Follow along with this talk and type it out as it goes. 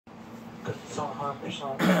Because it's not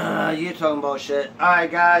 100%. You talking about shit.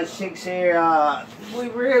 Alright guys, Cheeks here.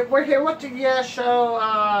 We're here with the Yeah Show.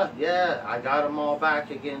 Yeah, I got them all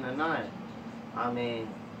back again tonight. I mean,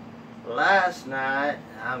 last night,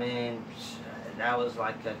 that was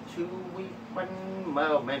like a 2-week one,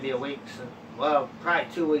 well, maybe a week since, well, probably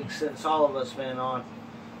 2 weeks since all of us been on.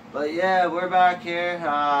 But yeah, we're back here.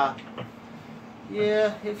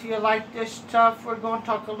 Yeah, if you like this stuff, we're going to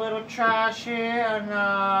talk a little trash here. And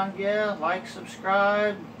yeah, like,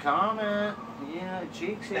 subscribe, comment. Yeah,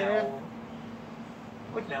 Cheeks here.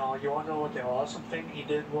 Now, you want to know what the awesome thing he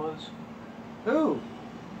did was? Who?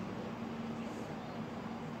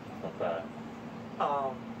 What's that?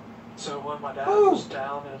 So when my dad was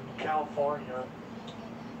down in California,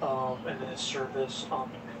 in his service,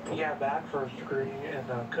 he got back for his degree in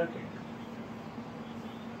cooking.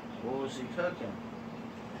 What was he cooking?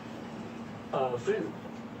 Food.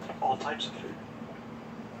 All types of food.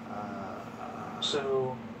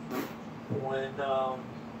 So, when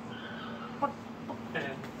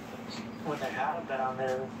they had him down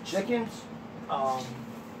there... Chickens?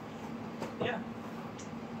 Yeah.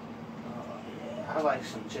 I like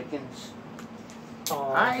some chickens.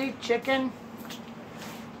 I eat chicken.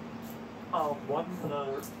 One of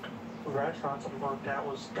the restaurants I worked at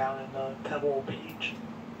was down in Pebble Beach.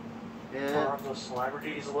 Yeah. Where the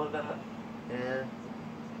celebrities lived at. Yeah.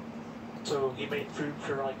 So he made food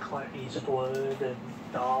for like Clint Eastwood and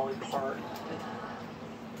Dolly Parton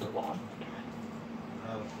and a lot.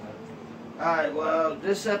 Alright, well,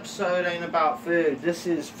 this episode ain't about food. This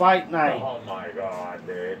is fight night. Oh my god,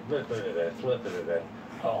 dude. Listen to this.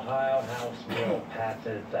 Ohio House bill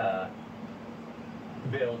passes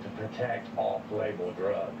bill to protect off-label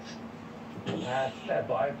drugs. Passed a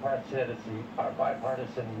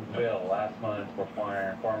bipartisan bill last month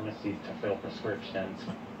requiring pharmacies to fill prescriptions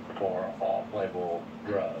for off-label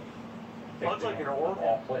drugs. Looks like an order.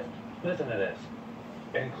 Listen to this.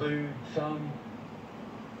 Include some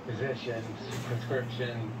physicians'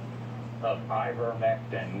 prescription of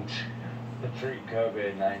ivermectin to treat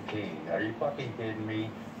COVID-19. Are you fucking kidding me?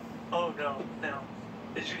 Oh no.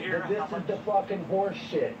 Did you hear This is the fucking horse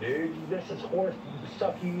shit, dude. This is horse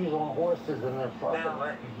stuff you use on horses, and they're fucking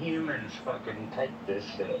letting humans fucking take this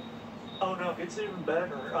shit. Oh no, it's even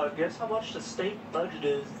better. Guess how much the state budget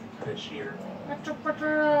is this year? That's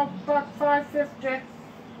about $5.50.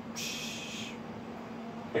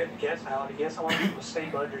 Guess how much the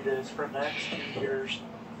state budget is for the next 2 years?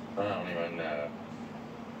 I don't even know.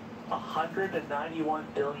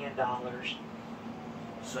 $191 billion.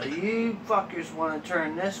 So you fuckers want to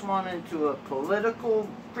turn this one into a political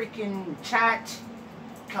freaking chat?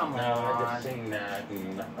 Come on. No, I just seen that,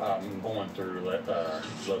 and I'm going through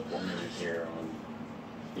local news here on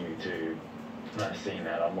YouTube, and I seen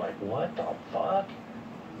that. I'm like, what the fuck?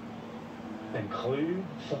 Include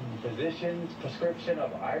some physician's prescription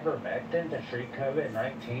of ivermectin to treat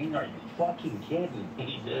COVID-19? Are you fucking kidding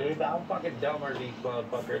me, dude? How fucking dumb are these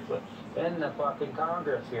motherfuckers in the fucking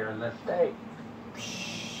Congress here in this state?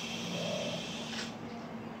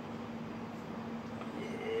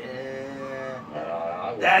 Yeah.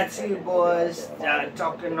 That's you boys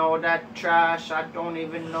talking all that trash. I don't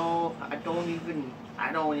even know. I don't even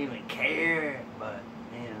care. But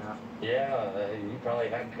you know. Yeah, you probably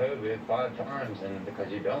had COVID 5 times, and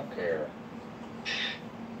because you don't care.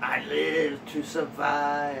 I live to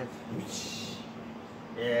survive.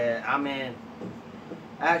 Yeah,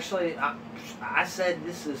 actually, I said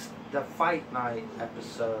this is the fight night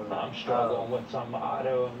episode. I'm struggling with some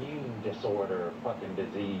autoimmune disorder, fucking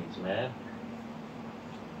disease, man.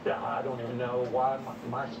 I don't even know why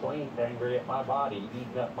my spleen's angry at my body,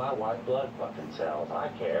 eating up my white blood fucking cells. I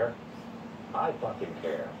care. I fucking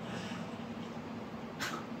care.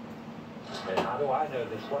 And how do I know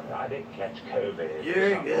this one? I didn't catch COVID.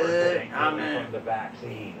 You're good. From the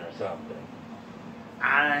vaccine or something.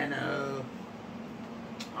 I know.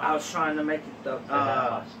 I was trying to make it the.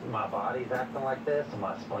 My body's acting like this, and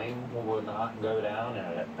my spleen will not go down,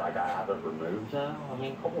 and I gotta have it removed now. I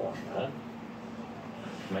mean, come on, man.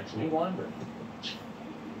 Makes me wonder.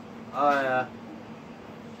 Yeah.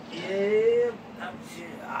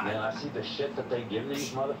 I see the shit that they give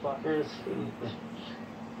these motherfuckers.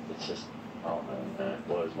 It's just, oh man, it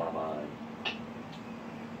blows my mind. I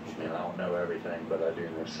mean, I don't know everything, but I do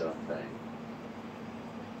know something.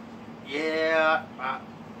 Yeah.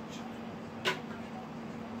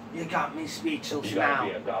 You got me speechless you now.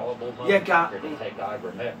 Be a gullible You got me. To take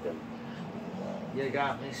ivermectin. You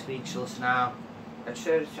got me speechless now.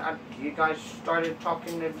 You guys started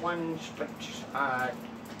talking at once, but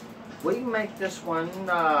We can make this one.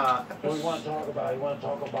 We want to talk about. You want to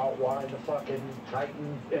talk about why the fucking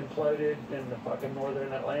Titan imploded in the fucking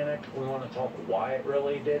northern Atlantic? We want to talk why it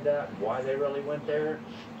really did that, why they really went there.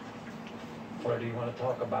 Or do you want to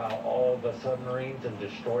talk about all the submarines and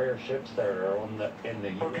destroyer ships that are in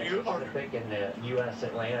the U.S. Pacific and the U.S.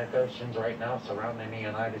 Atlantic Oceans right now surrounding the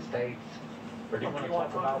United States? Or do you want to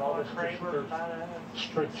talk about all the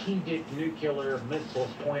strategic nuclear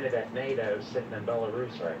missiles pointed at NATO sitting in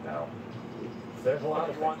Belarus right now? There's a lot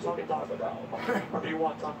of things we can talk about. Or do you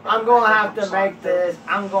want to talk about I'm gonna have to make this.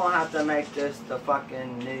 I'm gonna have to make this the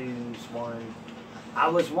fucking news one. I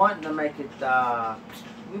was wanting to make it.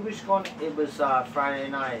 It was Friday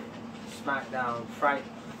night, SmackDown fight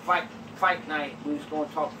night. We was going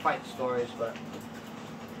to talk fight stories, but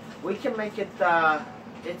we can make it.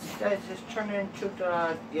 It's turning into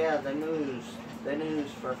the news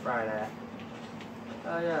for Friday.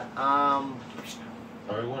 Oh yeah.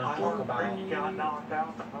 Or we want to talk about.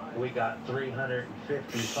 We got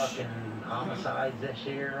 350 fucking homicides this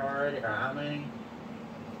year already, or how many?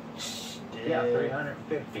 Yeah,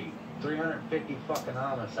 350. 350 fucking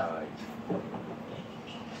homicides.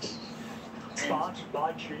 Sponsored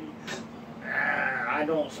by Chiefs. I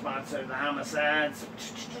don't sponsor the homicides.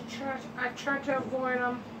 I try to avoid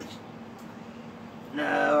them.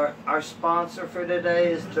 No, our sponsor for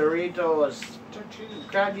today is Doritos.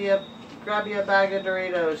 Grab you a bag of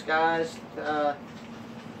Doritos, guys.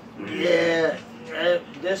 Yeah.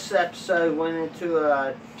 This episode went into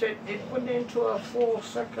a full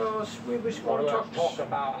circle. We was going to talk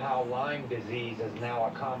about how Lyme disease is now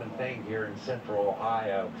a common thing here in Central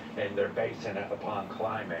Ohio, and they're basing it upon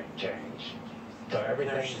climate change. So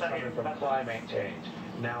everything's coming from climate change.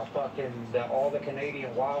 Now, fucking all the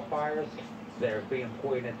Canadian wildfires, they're being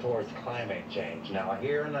pointed towards climate change. Now,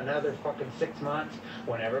 here in another fucking 6 months,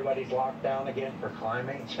 when everybody's locked down again for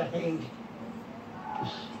climate change.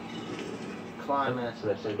 Climate. So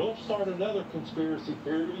they say, don't start another conspiracy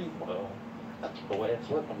theory. Well, that's the way it's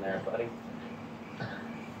looking there, buddy.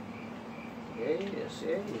 Yes.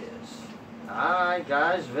 Alright,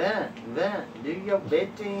 guys, vent. Do your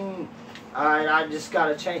venting. Alright, I just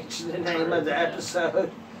gotta change the name of the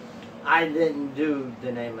episode. I didn't do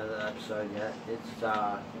the name of the episode yet. It's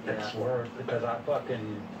worse because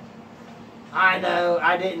I know,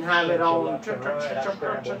 I didn't have it on. I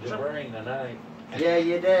scrambled your brain tonight. Yeah,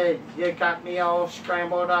 you did. You got me all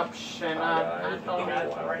scrambled up, and I thought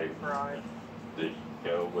that's right. The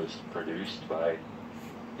show was produced by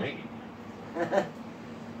me.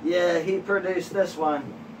 Yeah, he produced this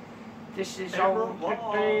one. This is all the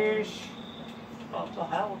fish. The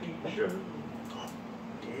howdy show.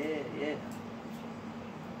 Yeah.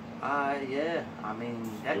 Yeah. I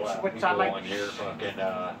mean, that's what I like. On your fucking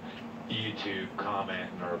YouTube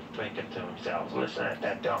commenting or thinking to themselves, listen to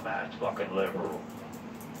that dumbass fucking liberal.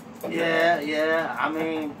 Yeah. I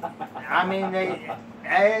mean,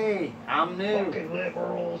 hey, I'm new. Fucking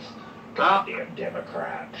liberals. Goddamn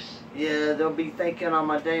Democrats. Yeah, they'll be thinking I'm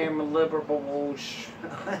a damn liberal.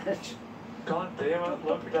 God damn it,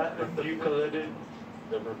 look at that. The Republicans.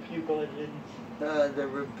 The Republicans.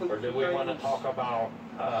 Or do we want to talk about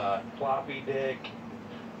floppy dick,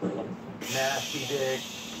 nasty dick?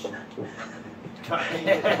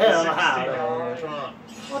 Hell out.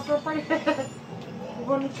 What the fuck? You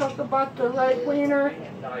want to talk about the right wiener?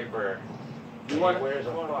 Diaper. He wears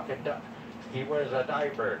a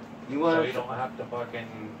diaper. So you don't have to fucking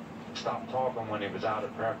stop talking when he was out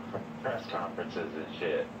at press conferences and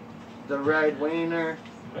shit. The right wiener.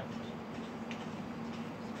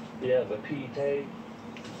 Yeah, the P-tape.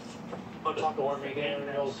 Stormy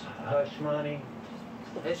Daniels, Hush Money.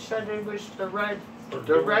 It said it was the red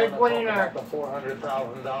wiener. The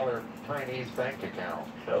 $400,000 Chinese bank account.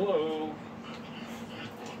 Hello.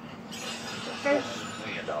 $1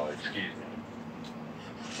 million, excuse me.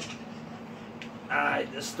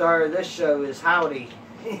 Alright, the star of this show is Howdy.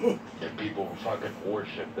 And people fucking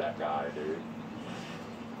worship that guy, dude.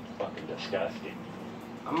 Fucking disgusting.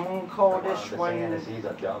 I'm gonna call this one. He's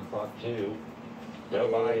a dumb fuck too. Joe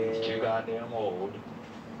Biden's too goddamn old.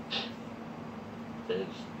 There's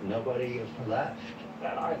nobody left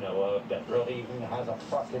that I know of that really even has a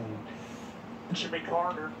fucking Jimmy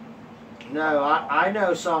Carter. No, I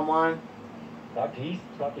know someone. Fuck, he's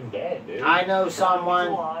fucking dead, dude. I know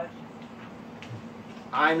someone.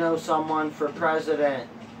 I know someone for president.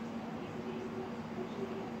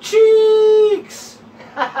 Cheeks!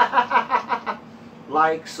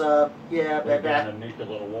 Likes up, yeah, We're baby. gonna nuke a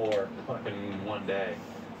little war fucking one day.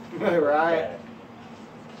 Right.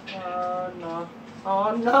 Oh no.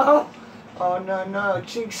 Oh no. Oh no.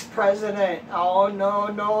 Cheeks president. Oh no.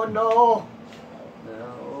 No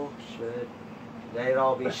They'd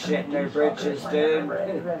all be shitting their britches, dude.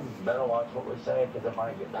 Better watch what we say because it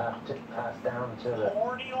might get passed down to the...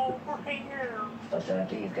 Horny over here. Listen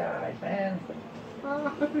to these guys, man.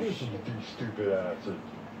 These stupid asses.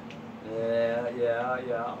 Yeah.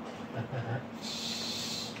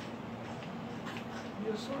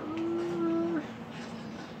 Yes, sir.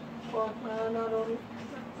 Fuck, man,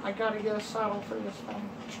 I gotta get a saddle for this thing.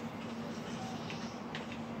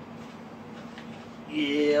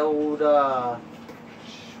 Yeah, old, what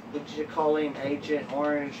did you call him? Agent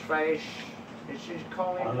Orange Face? Did you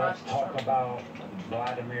call him that? Let's talk about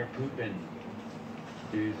Vladimir Putin.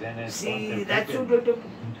 Who's in his... See, that's what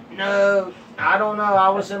no, I don't know. I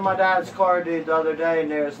was in my dad's car, dude, the other day,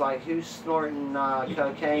 and there was like, who's snorting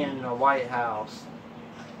cocaine in the White House?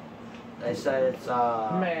 They said it's,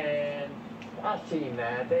 Man, I seen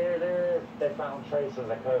that. They found traces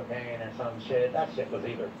of cocaine or some shit. That shit was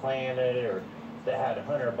either planted or they had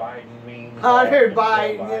Hunter Biden memes. Hunter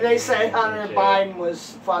Biden. They say Hunter Biden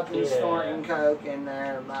was fucking snorting coke in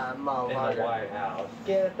there, my motherfucker. In the White House.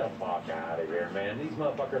 Get the fuck out of here, man. These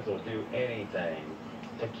motherfuckers will do anything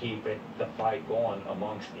to keep the fight going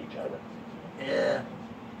amongst each other. Yeah.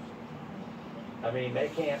 I mean, they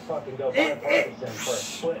can't fucking go bipartisan for a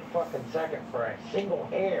split fucking second for a single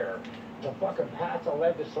hair to fucking pass a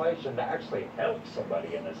legislation to actually help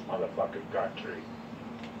somebody in this motherfucking country.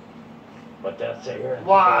 But that's it.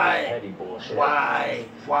 Why? Petty bullshit. Why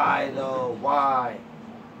though? Why?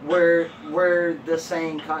 We're the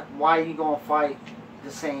same. Why you gonna fight the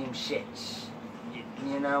same shits?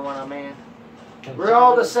 You know what I mean? We're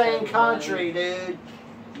all the same country, dude.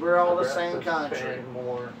 We're all the same country.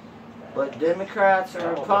 But Democrats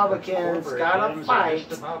and Republicans gotta fight.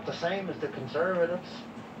 Just about the same as the conservatives.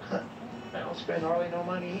 They don't spend hardly no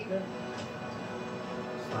money either.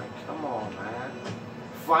 It's like, come on, man.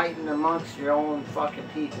 Fighting amongst your own fucking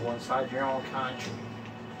people inside your own country.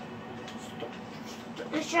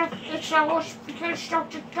 It's all because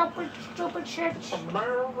stupid shit.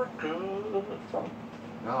 America.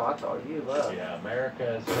 No, I told you, look. Yeah,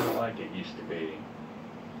 America is not like it used to be.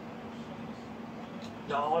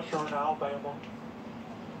 No, it's from Alabama.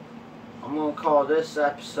 I'm gonna call this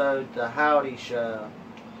episode the Howdy Show.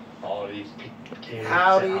 All these kids.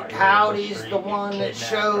 Howdy's the one that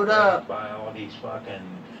showed up. By all these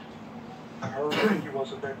fucking I heard he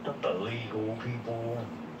was a victim. illegal people.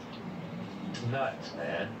 It's nuts,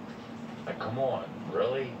 man. Like, come on,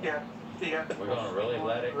 really? Yeah. We're gonna really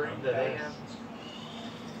let it come to this?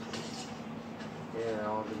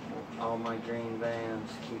 Yeah, all my green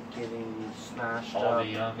vans keep getting smashed All up.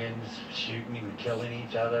 the youngins shooting and killing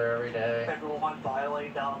each other every day. Everyone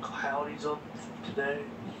violating down Howdy's up today.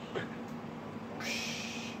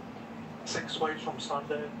 6 weeks from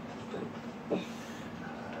Sunday.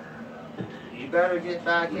 You better get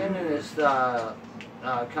back into this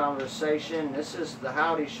conversation. This is the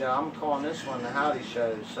Howdy Show. I'm calling this one the Howdy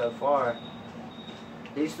Show so far.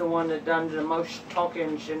 He's the one that done the most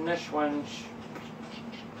talking in this one.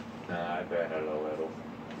 Nah, I bet it a little.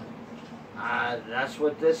 That's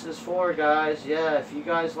what this is for, guys. Yeah, if you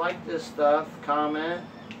guys like this stuff, comment.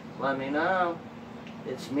 Let me know.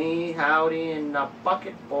 It's me, Howdy, and the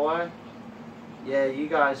Bucket Boy. Yeah, you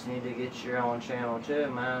guys need to get your own channel too,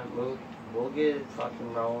 man. We'll get it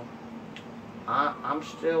fucking rolling. I'm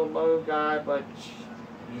still low guy, but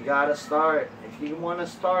you gotta start. If you want to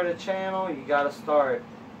start a channel, you gotta start.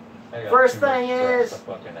 First thing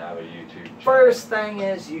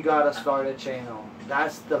is you gotta start a channel.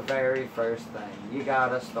 That's the very first thing. You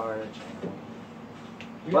gotta start a channel.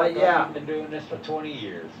 But yeah, I've been doing this for 20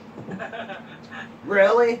 years.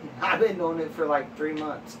 Really? I've been doing it for like 3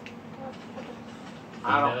 months. You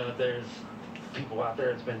know, there's people out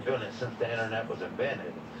there that's been doing it since the internet was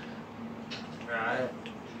invented. Right.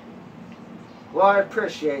 Well, I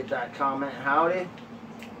appreciate that comment, Howdy.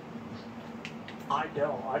 I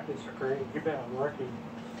don't. I disagree. You've been a rookie.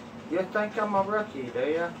 You think I'm a rookie, do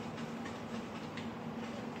you?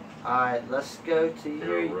 Alright, let's go to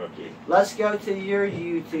your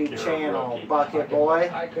YouTube channel, Bucket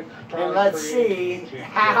Boy. And let's see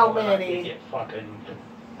how many.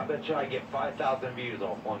 I bet you I get 5,000 views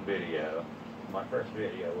off one video. My first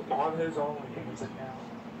video will be On his own account.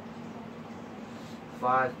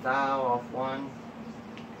 5,000 off one.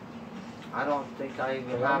 I don't think I even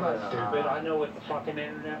have I'm it. not stupid. I know what the fucking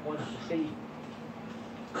internet wants to see.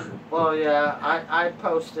 Well, yeah, I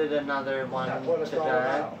posted another one That's what it's all today.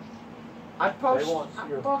 about. I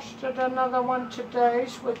posted another one today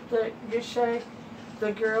with you say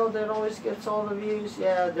the girl that always gets all the views.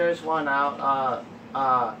 Yeah, there's one out.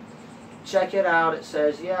 Check it out. It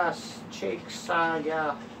says yes, cheeks.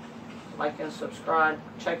 Yeah, like and subscribe.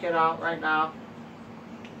 Check it out right now.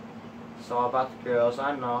 It's all about the girls.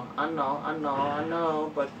 I know,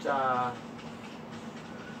 but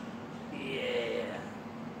yeah,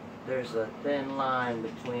 there's a thin line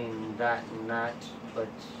between that and that, but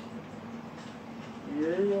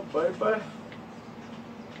yeah, bye.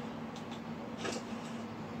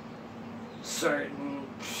 Certain,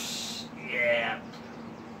 yeah.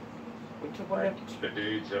 The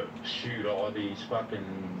dudes that shoot all these fucking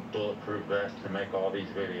bulletproof vests to make all these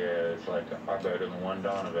videos, like I go to the one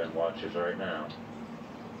Donovan watches right now.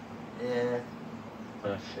 Yeah.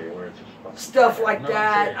 Let's see, where's this fucking Stuff like No,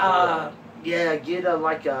 that. I'm Yeah, get a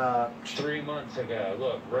like a. 3 months ago,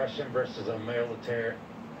 look, Russian versus a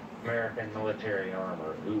American military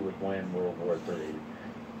armor. Who would win World War III?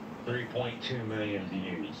 3.2 million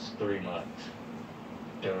views, 3 months.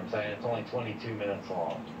 You know what I'm saying? It's only 22 minutes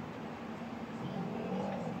long.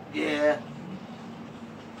 Yeah.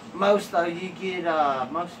 Most though, you get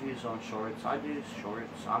most views on shorts. I do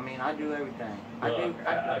shorts. I mean, I do everything. Look,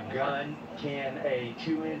 a gun can a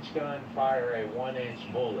 2-inch gun fire a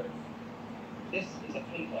 1-inch bullet? This is a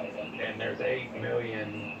play. And there's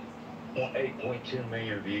 8.2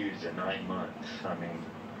 million views in 9 months. I mean,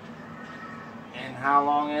 And how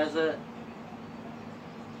long is it?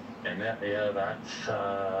 and that's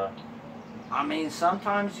I mean,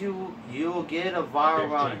 sometimes you'll get a viral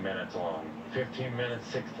 15 run. minutes long. 15 minutes,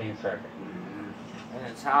 16 seconds. And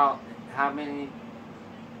it's how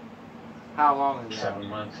long is it? 7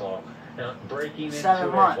 months long. Now, breaking 7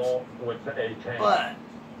 into months. a vault with a tank. But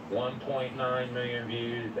 1.9 million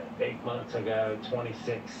views 8 months ago,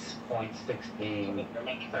 26.16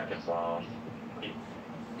 seconds long.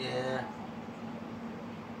 yeah.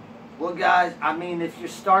 Well, guys, I mean, if you're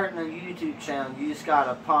starting a YouTube channel, you just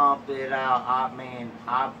gotta pump it out. I mean,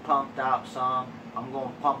 I've pumped out some. I'm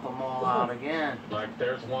gonna pump them all out again. Like,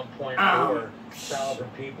 there's 1.4 thousand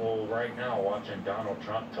people right now watching Donald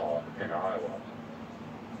Trump talk in Iowa.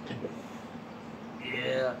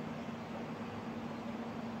 Yeah.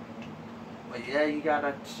 But yeah, you got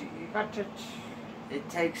to, it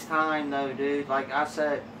takes time though, dude. Like I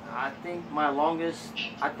said, I think my longest,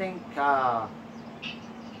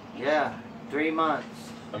 yeah, 3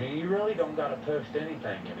 months. I mean, you really don't gotta post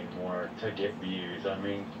anything anymore to get views. I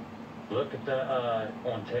mean, look at the,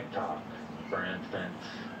 on TikTok, for instance.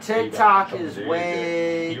 TikTok You got is some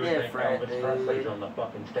way dude that you would different, think Elvis Presley's dude. on the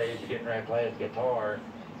fucking stage getting ready to play his guitar,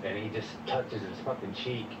 and he just touches his fucking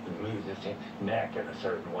cheek and moves his neck in a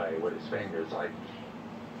certain way with his fingers, like.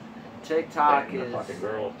 TikTok And the is. fucking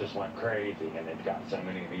girls just went crazy, and it got so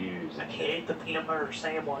many views. I ate the peanut butter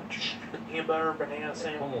sandwich. The peanut butter and banana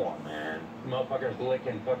sandwich. Come on, man. Motherfuckers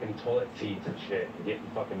licking fucking toilet seats and shit, and getting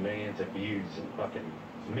fucking millions of views in fucking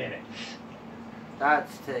minutes.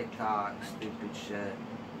 That's TikTok, stupid shit.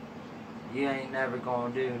 You ain't never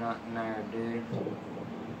gonna do nothing there, dude.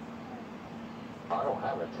 I don't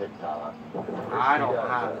have a TikTok. I don't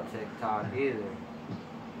have a TikTok either.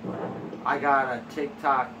 I got a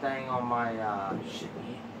TikTok thing on my shit.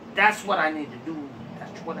 That's what I need to do.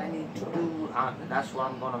 That's what I need to do. That's what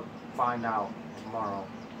I'm gonna find out tomorrow.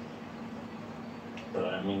 But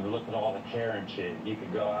I mean, look at all the Karen shit. You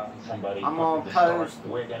could go out and somebody I'm fucking gonna just start post.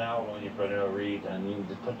 wigging out on you for no reason. You can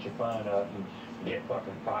just put your phone up and get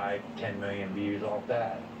fucking 5-10 million views off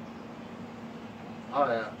that. Oh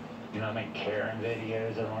yeah. You know how many Karen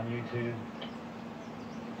videos are on YouTube?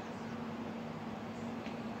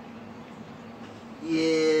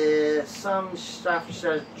 Yeah, some stuff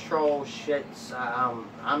says troll shits.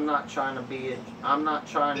 I'm not trying to be a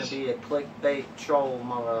clickbait troll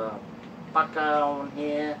motherfucker on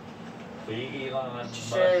here. See, Elon Musk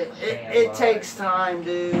Shit, it takes time,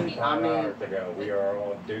 dude. I 5 mean, hours ago, we are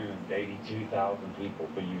all doomed. 82,000 people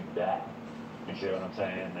viewed that. You see what I'm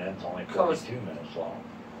saying? And it's only 42 minutes long.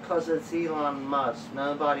 cause it's Elon Musk.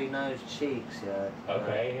 Nobody knows cheeks yet.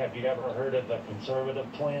 Okay, have you ever heard of the conservative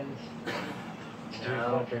twins? Two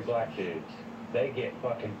No. country black dudes. They get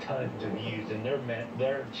fucking tons of views, and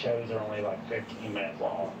their shows are only like 15 minutes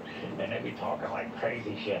long, and they be talking like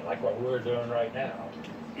crazy shit, like what we're doing right now.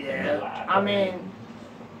 Yeah, I mean,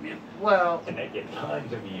 well, And they get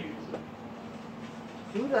tons of views.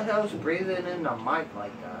 who the hell's breathing in the mic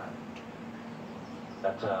like that?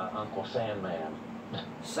 That's Uncle Sandman.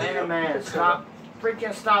 Sandman, stop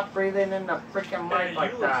breathing in the freaking Hey, mic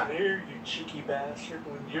like you that. listen here, you cheeky bastard.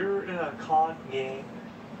 When you're in a con game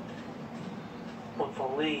with a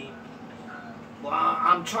lead, Well,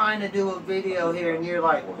 I'm trying to do a video here, and you're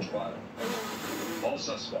like, All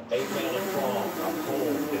suspects. 8 minutes long. I'm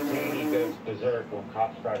cold. Detainee goes berserk when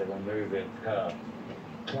cops try to remove his cuff.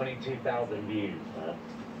 22,000 views, man.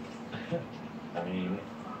 I mean,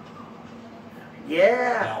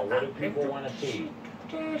 yeah. now what do people want to see?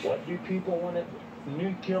 this. What do people want to...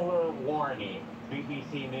 Nuclear warning.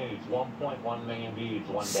 BBC News, 1.1 million views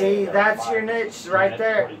one day. See, that's your niche right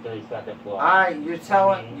there. 43 seconds long. Alright, you're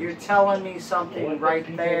telling me something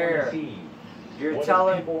right there. You're what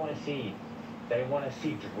telling... do people want to see? They want to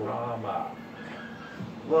see drama.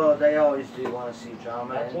 Well, they always do want to see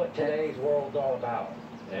drama. That's what today's world's all about.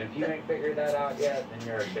 And if you ain't figured that out yet, then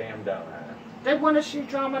you're a damn dumbass. They want to see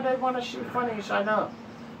drama, they want to see funnies, I know.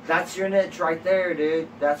 That's your niche right there, dude.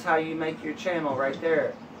 That's how you make your channel right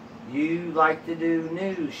there. You like to do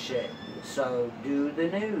news shit, so do the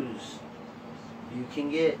news. You can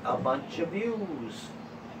get a bunch of views.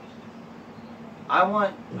 I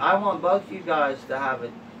want both you guys to have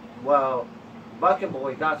it. Well, Bucket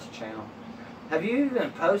Boy got a channel. Have you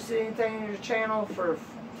even posted anything on your channel for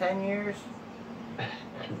 10 years?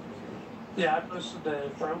 Yeah, I posted a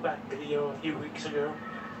throwback video a few weeks ago.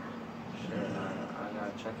 I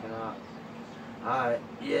gotta check it out. Alright,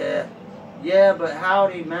 yeah. Yeah, but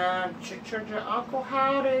howdy, man. Your Uncle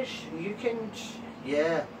Howdy. You can,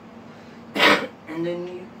 yeah. And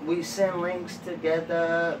then we send links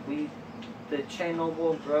together. The channel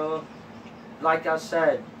will grow. Like I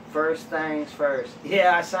said, first things first.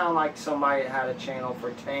 Yeah, I sound like somebody that had a channel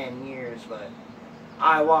for 10 years, but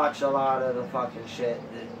I watch a lot of the fucking shit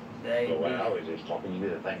that they The way do. I was just talking, you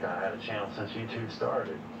didn't think I had a channel since YouTube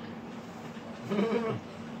started.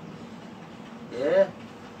 Yeah.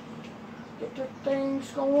 Get the things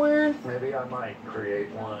going. Maybe I might create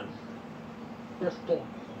one. Just to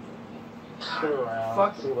screw around.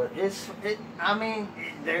 Fuck, See what... I mean,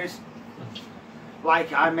 there's,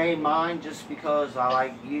 like, I made mine just because I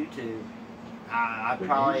like YouTube. I But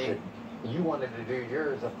probably, you wanted to do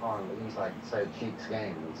yours upon, he's like said, Cheeks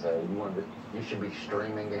Gaming, so you should be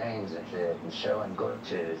streaming games and shit, and showing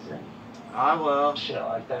glitches and I will. shit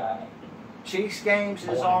like that. Cheeks Games is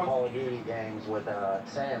Going on. Call of Duty games with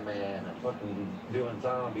Sandman and fucking doing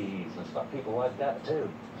zombies and stuff, people like that too.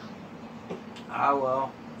 I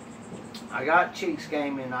will. I got Cheeks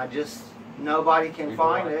Gaming. I just, nobody can People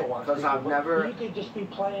find like to it watch because people, I've but never. You could just be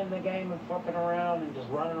playing the game and fucking around and just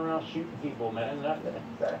running around shooting people, man.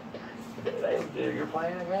 You're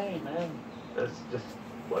playing a game, man. That's just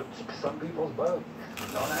what some people's boat.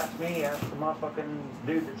 Don't ask me, ask the motherfucking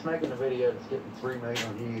dude that's making the video that's getting 3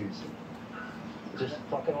 million views. Just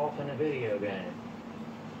fucking off in a video game.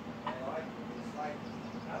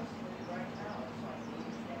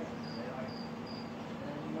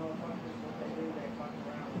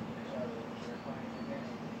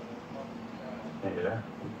 Yeah.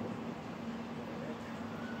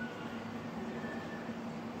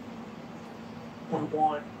 We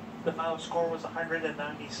won. The final score was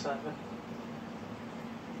 197.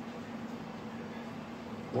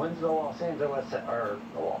 When's the Las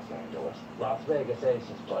Vegas Aces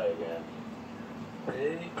play again?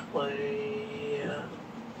 They play. Let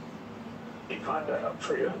me find that out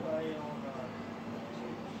for you.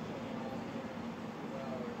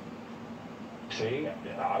 See,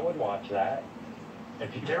 I would watch that.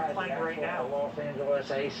 If you They're tried playing the right actual now. Los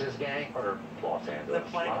Angeles Aces game, or Los Angeles, They're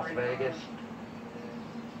playing Las right Vegas.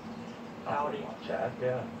 I Howdy. would watch that,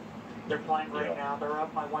 yeah. They're playing right Yeah. now. They're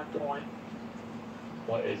up by 1 point.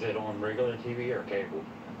 What, is it on regular TV or cable?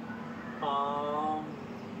 I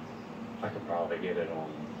could probably get it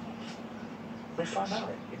on. We find out.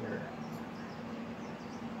 Right here.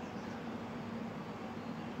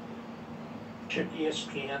 Check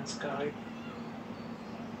ESPN, Sky.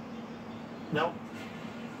 Nope.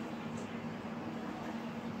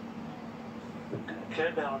 Could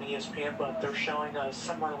have been on ESPN, but they're showing a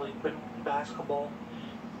summer league basketball.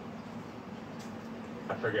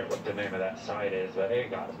 I forget what the name of that site is, but it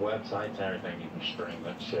got websites and everything. You can stream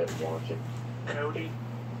that shit and watch it. Cody.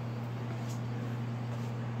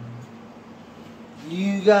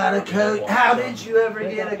 You got a Cody. How did you ever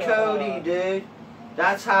get a Cody, dude?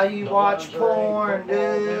 That's how you watch porn,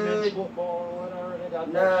 dude.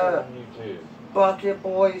 No. Bucket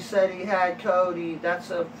Boy said he had Cody. That's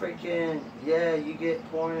a freaking, yeah, you get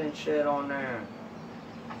porn and shit on there.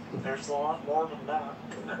 There's a lot more than that.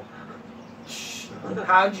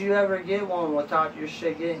 How'd you ever get one without your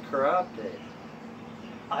shit getting corrupted?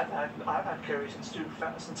 I've had Cody since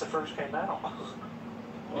it first came out.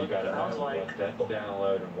 You gotta Sounds know like- what to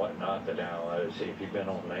download and what not to download. See if you've been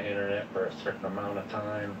on the internet for a certain amount of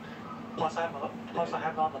time Plus I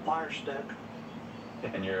have it on the Fire Stick.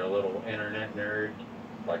 and you're a little internet nerd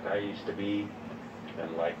like I used to be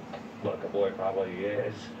and like Bucket Boy probably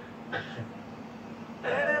is.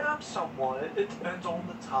 And I'm somewhat. It depends on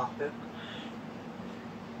the topic.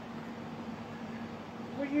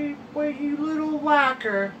 Were you little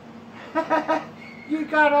whacker? You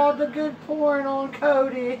got all the good porn on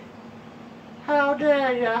Cody. How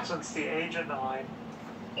dare ya? Since the age of 9.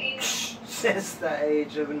 Since the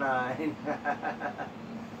age of 9.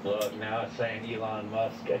 Look, now it's saying Elon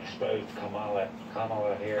Musk exposed Kamala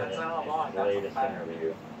Harris That's not a lie, in his that's a latest fact.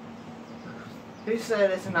 interview. He said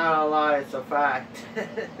it's not a lie, it's a fact.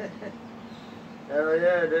 Hell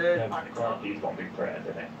yeah, dude. Kevin McCarthy's gonna be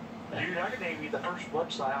president. Dude, I can name you the first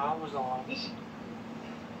website I was on.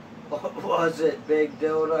 What was it? Big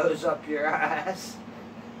dildos up your ass?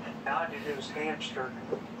 Now, dude, it was Hamster.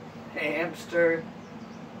 Hamster?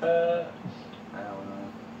 Uh, I don't know.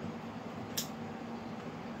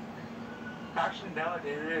 Actually, no,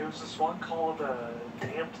 dude, it was this one called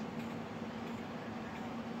Damned.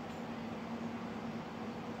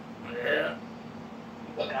 Yeah.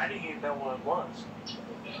 I didn't even know what it was.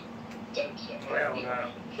 Well,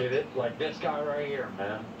 no. see this, like this guy right here,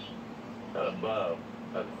 man, above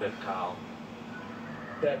this column.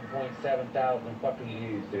 7.7 thousand fucking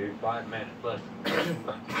views, dude. 5 minutes. Listen.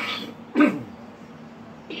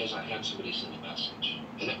 Because I had somebody send a message,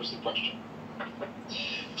 and that was the question.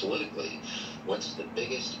 Politically, what's the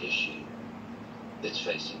biggest issue that's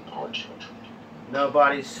facing our children?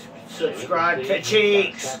 Nobody's subscribed to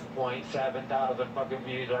Cheeks. 7.7 thousand fucking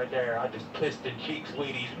views right there. I just pissed in Cheeks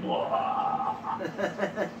Wheaties.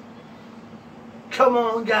 Come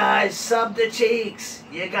on, guys, sub to Cheeks.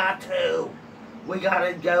 You got to. We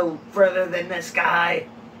gotta go further than this guy.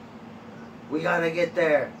 We gotta get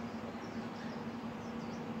there.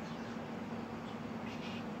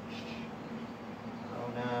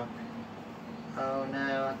 Oh no. Oh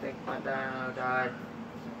no, I think my dino died.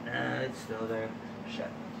 No, it's still there. Shit.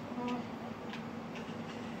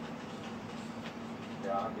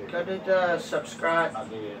 Go to subscribe. I'll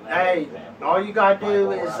give you another Hey, example. all you gotta do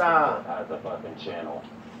Michael is Rappaport has a fucking channel.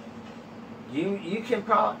 you can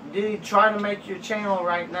probably try to make your channel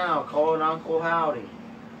right now. Call it Uncle Howdy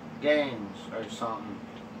Games or something,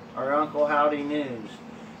 or Uncle Howdy News.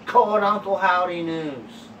 Call it Uncle Howdy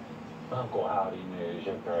News. Uncle Howdy News,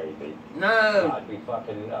 you're crazy. No, I'd be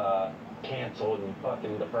fucking canceled in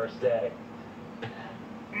fucking the first day.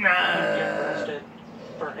 Get no. arrested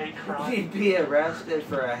for hate crime. You'd be arrested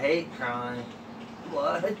for a hate crime.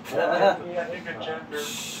 What? Yeah, I think a gender.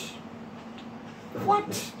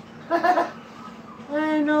 What?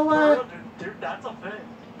 Hey, no For what? real, dude, that's a thing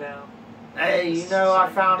now. Hey, you know I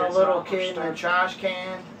found a There's little all kid in a stuff. trash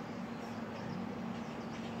can.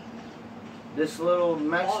 This little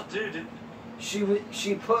Mex. Oh, dude,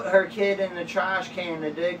 She put her kid in the trash can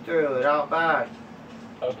to dig through it out back.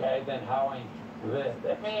 Okay, then how ain't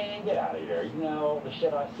this? Man, get out of here. You know the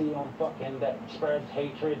shit I see on fucking that spreads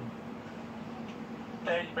hatred.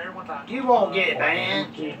 hey, you remember when that You won't get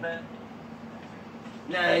banned. came in?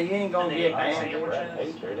 No, you ain't gonna get I banned. don't spread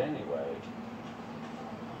hatred anyway.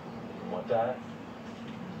 What's that?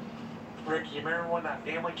 Rick, you remember when that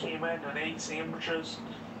family came in and ate sandwiches?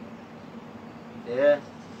 Yeah.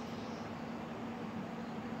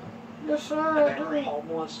 Yes, And sir. they were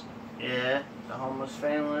homeless? Yeah, the homeless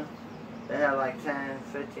family. They had like 10,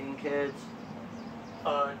 15 kids.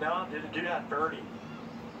 No, dude, the dude had 30.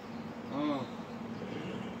 Mm.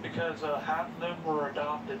 Because half of them were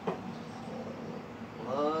adopted.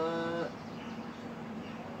 What?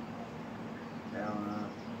 I don't know.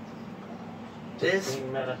 This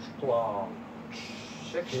 16 minutes long,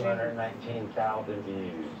 16. 219,000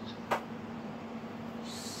 views.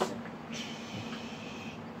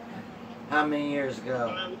 How many years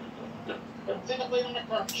ago? Good thing I laid on my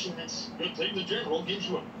carpet sheets. Good thing the general gives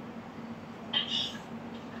you a...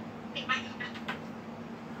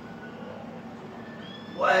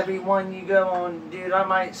 Well, everyone you go on, dude, I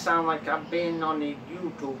might sound like I've been on the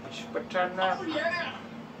YouTube, but turn that. Oh, yeah!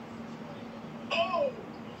 Oh,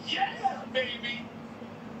 yeah, baby!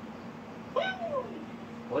 Woo!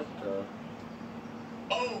 What the?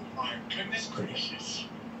 Oh, my goodness gracious.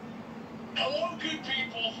 Hello, good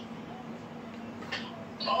people.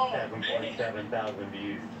 Oh, man. 7.7 thousand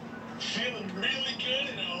views. Feeling really good,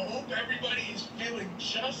 and I hope everybody is feeling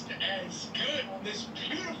just as good on this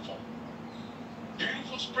beautiful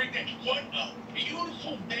spring day. What a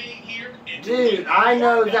beautiful day here in Dude, I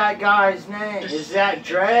know Florida. that guy's name. The Is that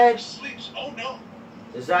city that never Dredd? sleeps. Oh no.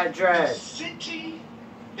 Is that The Dredd? city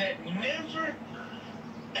that never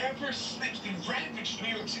ever sleeps. The ravaged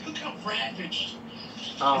New York City. Look how ravaged.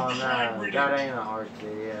 Oh and crime no, ridden. that ain't a hard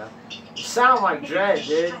kid, yeah. You sound like Look at Dredd,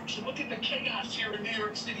 dude. destruction. Look at the chaos here in New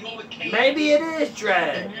York City. All the chaos. Maybe it is In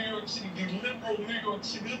Dredd. New York City, the liberal New York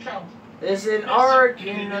City. Look how Is it Ark it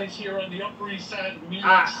in the... is here on the Upper East Side of New York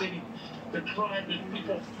Ah. City. The crime, the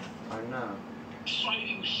people I know.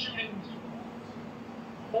 fighting, shooting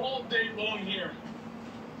all day long here.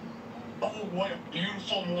 Oh, what a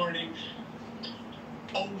beautiful morning.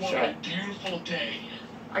 Oh, what a beautiful day.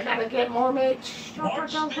 I gotta get more mates.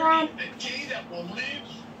 March 30th, the day that will live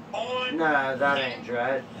on. No, that ain't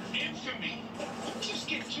Dread. Infamy. Just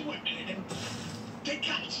get to it, man. They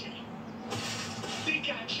got you. They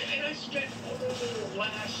got you. And I spent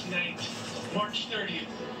last night, March 30th,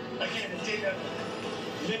 again, a day that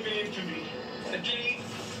live in infamy. A day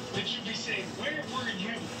that you'd be saying, where were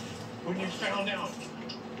you when you found out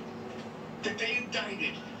that they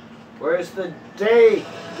indicted? Where's the day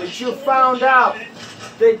that you found out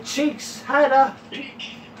that Cheeks had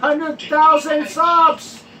 100,000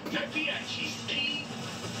 subs?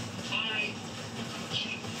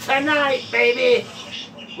 Tonight, baby,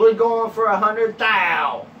 we're going for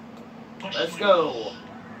 100,000. Let's go.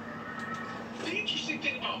 The interesting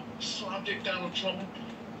thing about Slobdick Donald Trump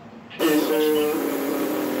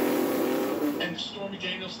and the Stormy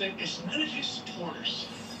Daniels thing is none of his supporters.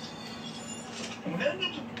 None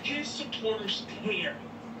of his supporters care.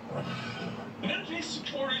 None of his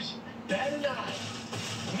supporters bat an eye.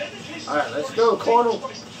 None of his Alright, let's go, Cornel.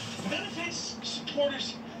 None of his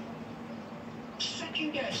supporters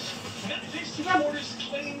second guess. None of his supporters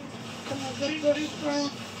claim.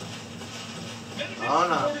 Oh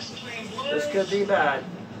no. This could be bad.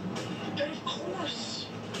 Then of course,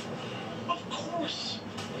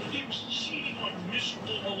 he was cheating on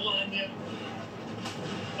miserable Melania.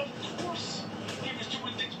 Of course, he was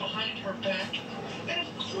doing things behind her back. And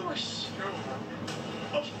of course,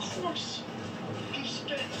 he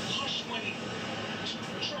spent hush money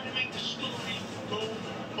trying to make the story go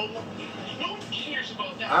away. No one cares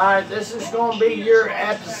about that. Alright, this is gonna be your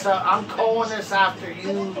episode. I'm calling this after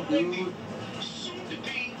you, dude. Soon to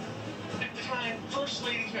be, at the time, First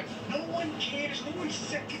Lady's back. No one cares. No one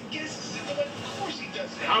second guesses it. Of course he does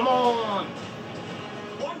that. Come on.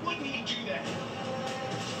 Why wouldn't he do that?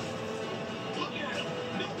 Look at him.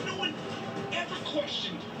 No one ever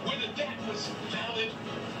questioned whether that was valid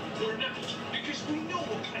or not. Because we know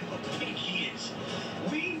what kind of a pig he is.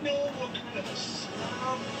 We know what kind of a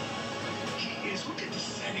slob he is. Look at the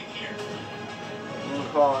setting here. I'm gonna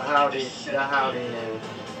call it Howdy, the Howdy News.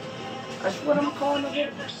 That's what I'm calling it.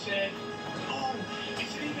 Never said, oh,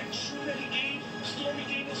 is it even true that he gave Stormy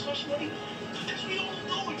Daniels hush money? Because we all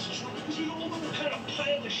know it's true. Because we all know what kind of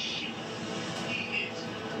pile of shit he is.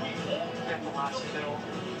 We all Get the last kill.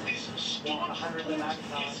 want 199.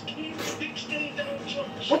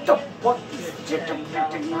 What the fuck?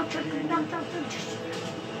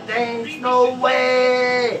 There's no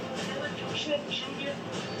way!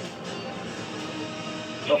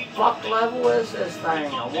 The fuck level is this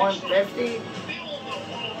thing? A 150?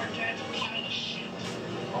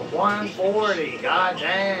 A 140?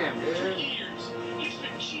 Goddamn, dude. He's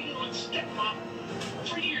been cheating on stepmom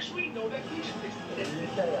for years. We know that he's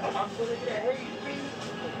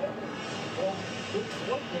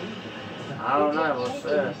I don't know, what's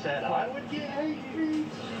that? Why would you hate me?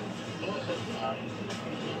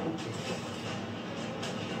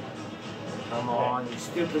 Come on, you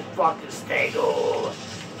stupid fucking stego.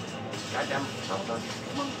 Goddamn. Come on.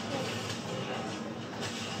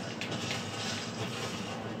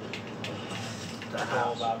 The All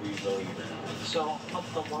house. about you believing. So up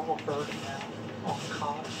to level 30 now on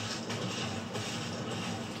COD.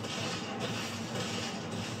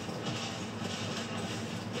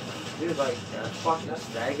 Dude, like, fucking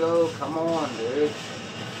stego. Come on, dude.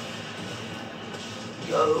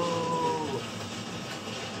 Go.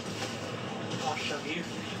 I'll show you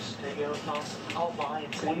Stego. I'll buy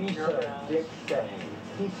and When take you your said ass. Dick Stain,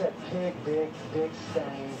 he said Pig, Dick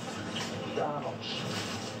Stain, Donald.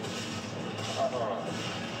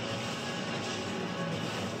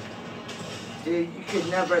 Dude, you could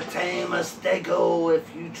never tame a stego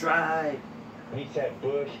if you tried. He said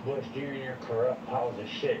Bush Jr., corrupt piles of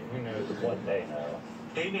shit. Who knows what they know?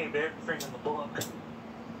 He named everything in the book.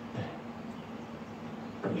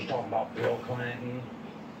 He's talking about Bill Clinton.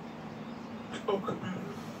 Okay,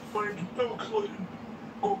 find Bill Clinton.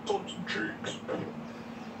 Go touch some cheeks.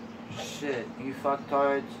 Shit, you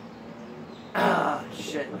fucktards. Ah,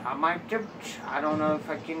 shit, I might do. I don't know if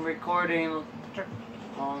I can record any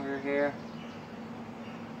longer here.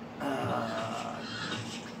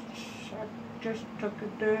 Shit, just took a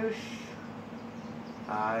douche.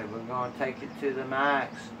 Alright, we're gonna take it to the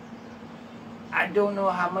max. I don't know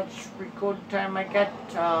how much recording time I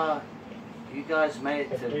got. You guys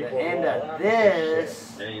made it to the end of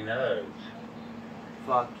this. And he knows.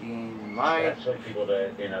 Fucking like, That's what people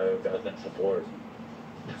that, doesn't support.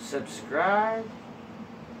 subscribe.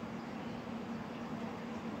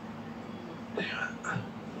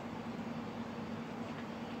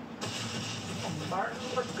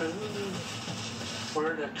 America,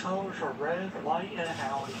 where the colors are red, white, and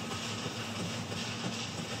howdy.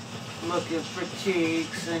 Looking for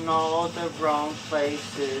cheeks in all the wrong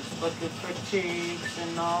places. Looking for cheeks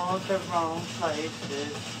in all the wrong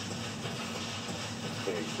places.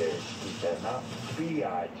 He said not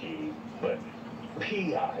B-I-G, but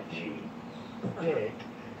P-I-G. Pig.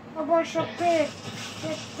 I want a pig.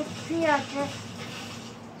 The pig.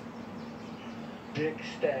 Dick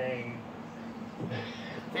Stang.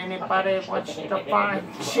 If anybody wants to find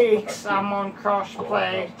cheeks, I'm on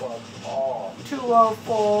crossplay.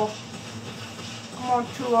 204. I'm on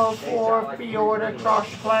 204 if you order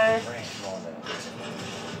crossplay.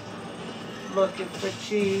 Looking for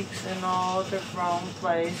cheeks in all the wrong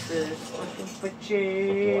places. Looking for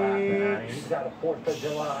cheeks. He's got a 4th of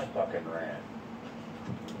July fucking rant.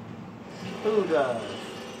 Who does?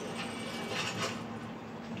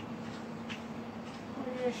 What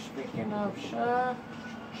are you speaking of, sir?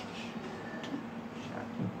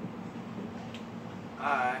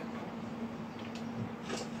 Alright.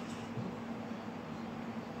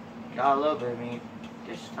 Got a little bit of meat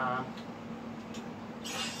this time.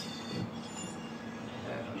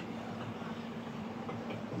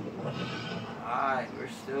 Alright, we're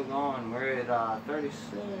still going. We're at 36.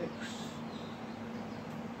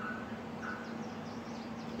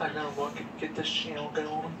 I know what could get this channel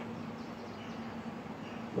going.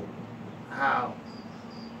 How?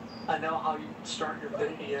 I know how you start your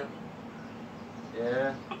video.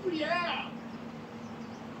 Yeah. Oh, yeah.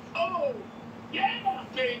 Oh, yeah,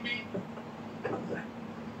 baby.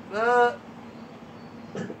 That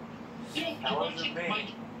wasn't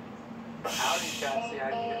me. How do you guys the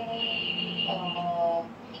idea?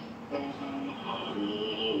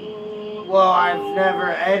 Well, I've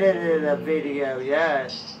never edited a video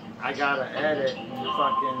yet. I gotta edit and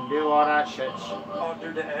fucking do all that shit. Oh,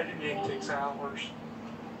 dude, the editing takes hours.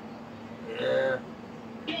 Yeah.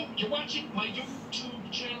 Yo, you're watching my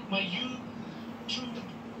YouTube channel,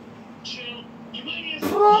 You might ask,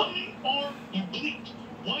 why are you bleeped?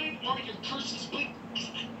 Why are your curses bleeped?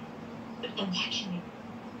 They're watching me.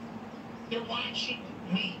 They're watching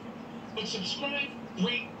me. But subscribe,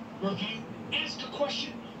 rate, review, ask a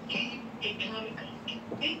question, leave a comment.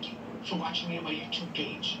 Thank you for watching me on my YouTube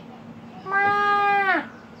page.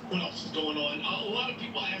 What else is going on? A lot of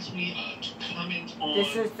people ask me to comment on.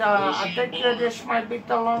 This is I think this might be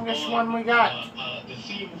the longest one we got. The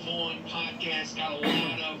Theo Vaughn podcast got a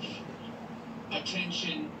lot of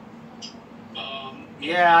attention.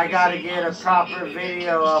 Yeah, I gotta get a proper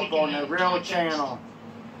video up on the real channel.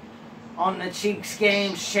 On the Cheeks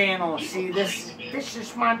Games channel. See, this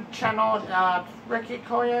is my channel, Ricky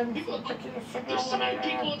Cohen. There's so many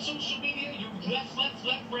people on social media, you left,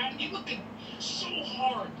 right. You're looking so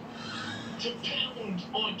hard to pound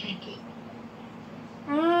on people.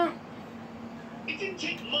 It didn't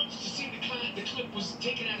take months to see the clip was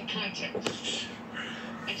taken out of context.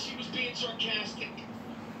 And she was being sarcastic.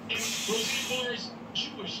 And Roseanne Barr is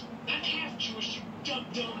Jewish. Not half Jewish, you dumb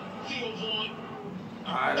Theo Vaughn.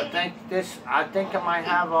 Alright, I think I might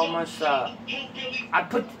have almost, I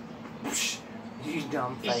put, you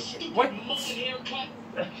dumb fake. What?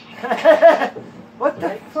 What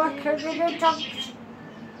the fuck are you talking?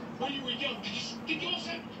 When you were young, did you also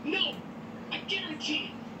have? No, I guarantee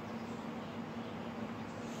it.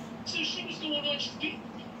 So she was going on,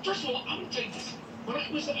 first of all, I'm gonna tell you this. When I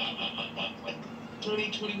was like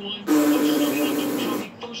 20, 21, I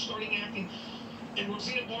was first starting acting. And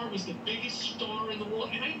Roseanne Barr was the biggest star in the world.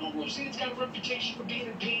 And I know Roseanne's got a reputation for being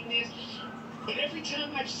a pain in the ass. But every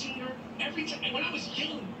time I've seen her, when I was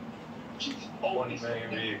young, she was always 20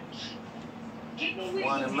 million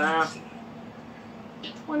views.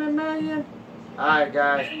 20 million? Alright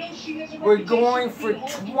guys, we're going for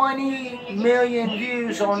 20 million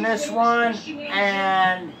views on this one.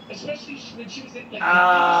 And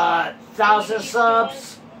 1,000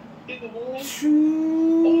 subs.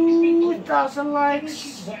 2,000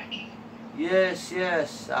 likes. Yes.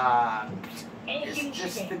 It's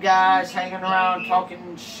just the guys hanging around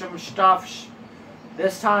talking some stuff.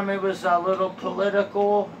 This time it was a little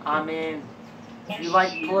political. I mean, if you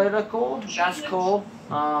like political, that's cool.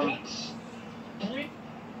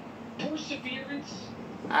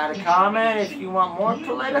 Add a comment if you want more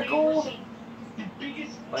political.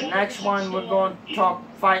 But next one we're going to talk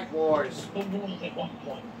fight wars.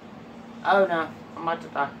 Oh no, I'm about to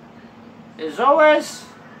die. As always,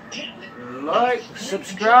 like,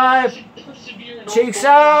 subscribe, cheeks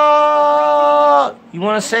out. You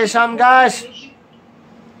want to say something, guys?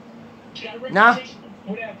 No?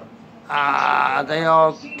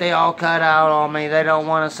 They all cut out on me. They don't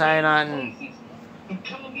want to say nothing.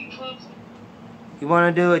 You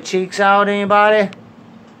want to do a cheeks out, anybody?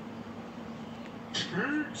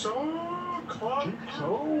 Cheeks on, clock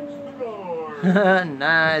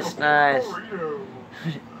Nice, nice.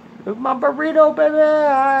 Look, my burrito,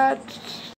 baby.